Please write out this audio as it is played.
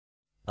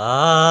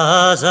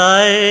As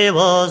I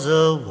was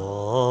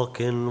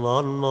a-walking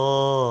one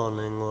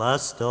morning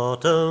last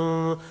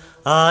autumn,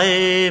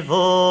 I've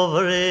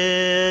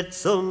overheard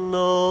some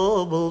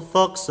noble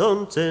fox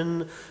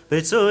hunting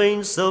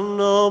between some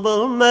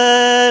noble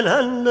men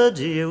and the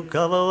Duke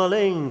of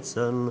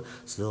Wellington,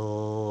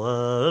 so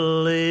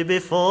early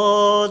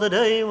before the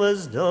day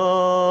was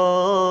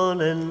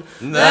dawning.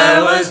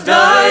 There was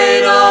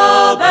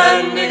Dido,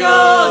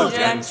 Bendigo,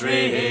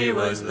 gentry, he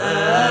was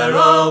there,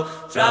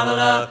 oh,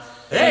 traveller,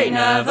 he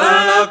never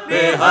looked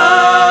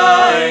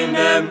behind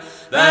him.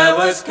 There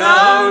was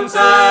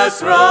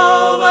Countess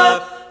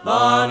Rover,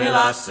 bonny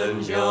lass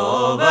and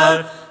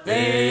Jover,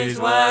 these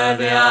were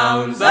the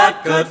hounds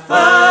that could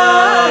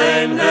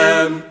find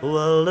him.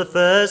 Well, the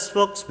first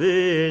fox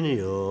being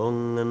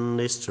young and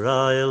his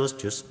trials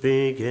just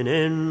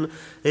beginning,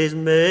 he's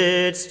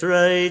made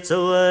straight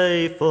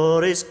away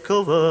for his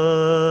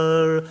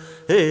cover.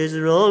 He's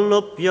run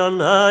up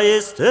yon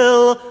highest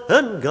hill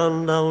and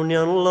gone down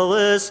yon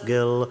lowest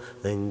gill,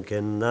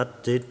 thinking that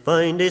he'd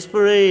find his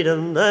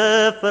freedom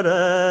there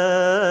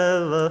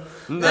forever.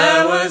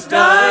 There was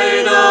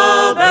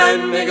Dido,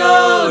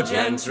 Bendigo,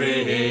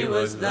 gentry, he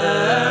was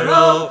there,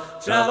 oh,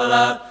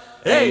 traveller,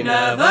 he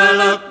never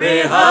looked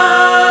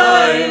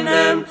behind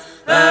him.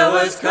 There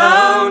was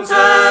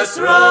Countess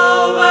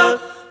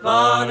Rover,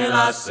 bonny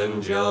lass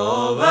and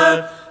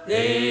Jover,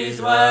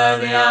 these were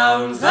the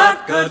hounds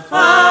that could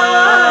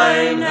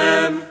find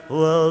him.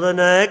 Well, the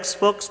next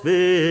fox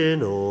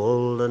being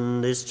old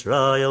and his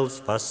trials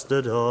fast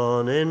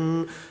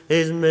a-dawning,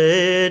 he's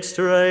made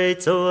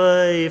straight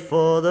away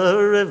for the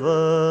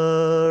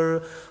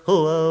river.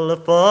 Well, the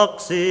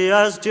fox he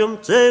has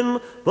jumped him,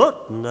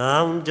 but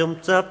now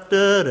jumped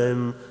after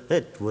him.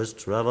 It was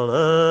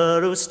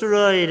traveller who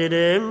strided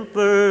him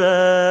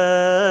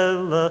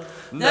forever.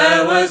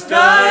 There was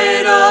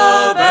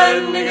Dido,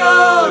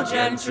 Bendigo,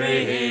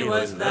 gentry, he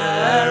was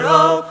there,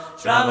 oh,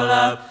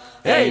 traveller,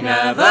 he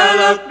never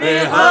looked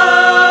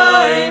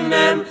behind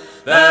him.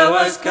 There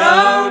was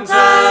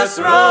Countess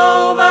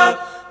Rover,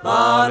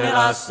 bonny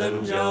lass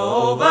and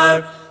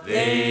Jover,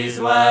 these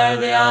were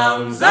the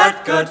hounds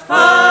that could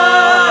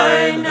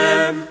find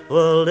him.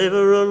 Well, they've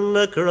run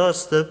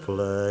across the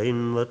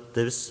plain, but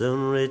they've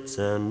soon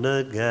returned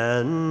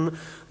again,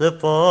 the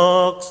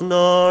fox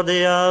nor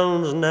the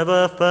hounds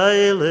never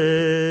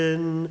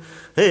failing.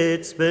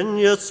 It's been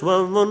just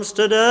 12 months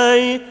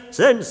today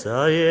since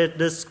I heard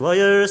the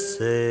squire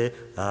say,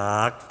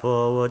 "Act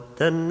forward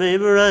then, me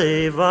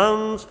brave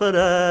hounds,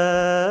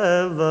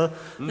 forever."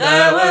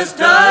 There was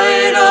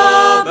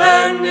Dido,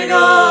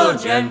 Bendigo,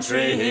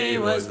 gentry, he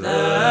was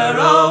there,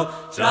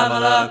 oh,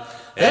 traveller,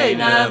 he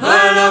never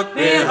looked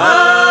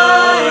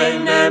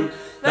behind him.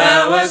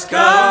 There was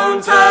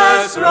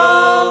Countess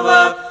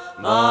Rover,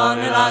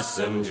 bonny lass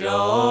and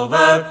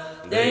Jover,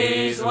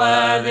 these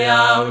were the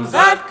hounds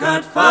that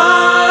could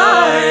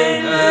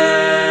find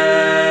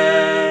him.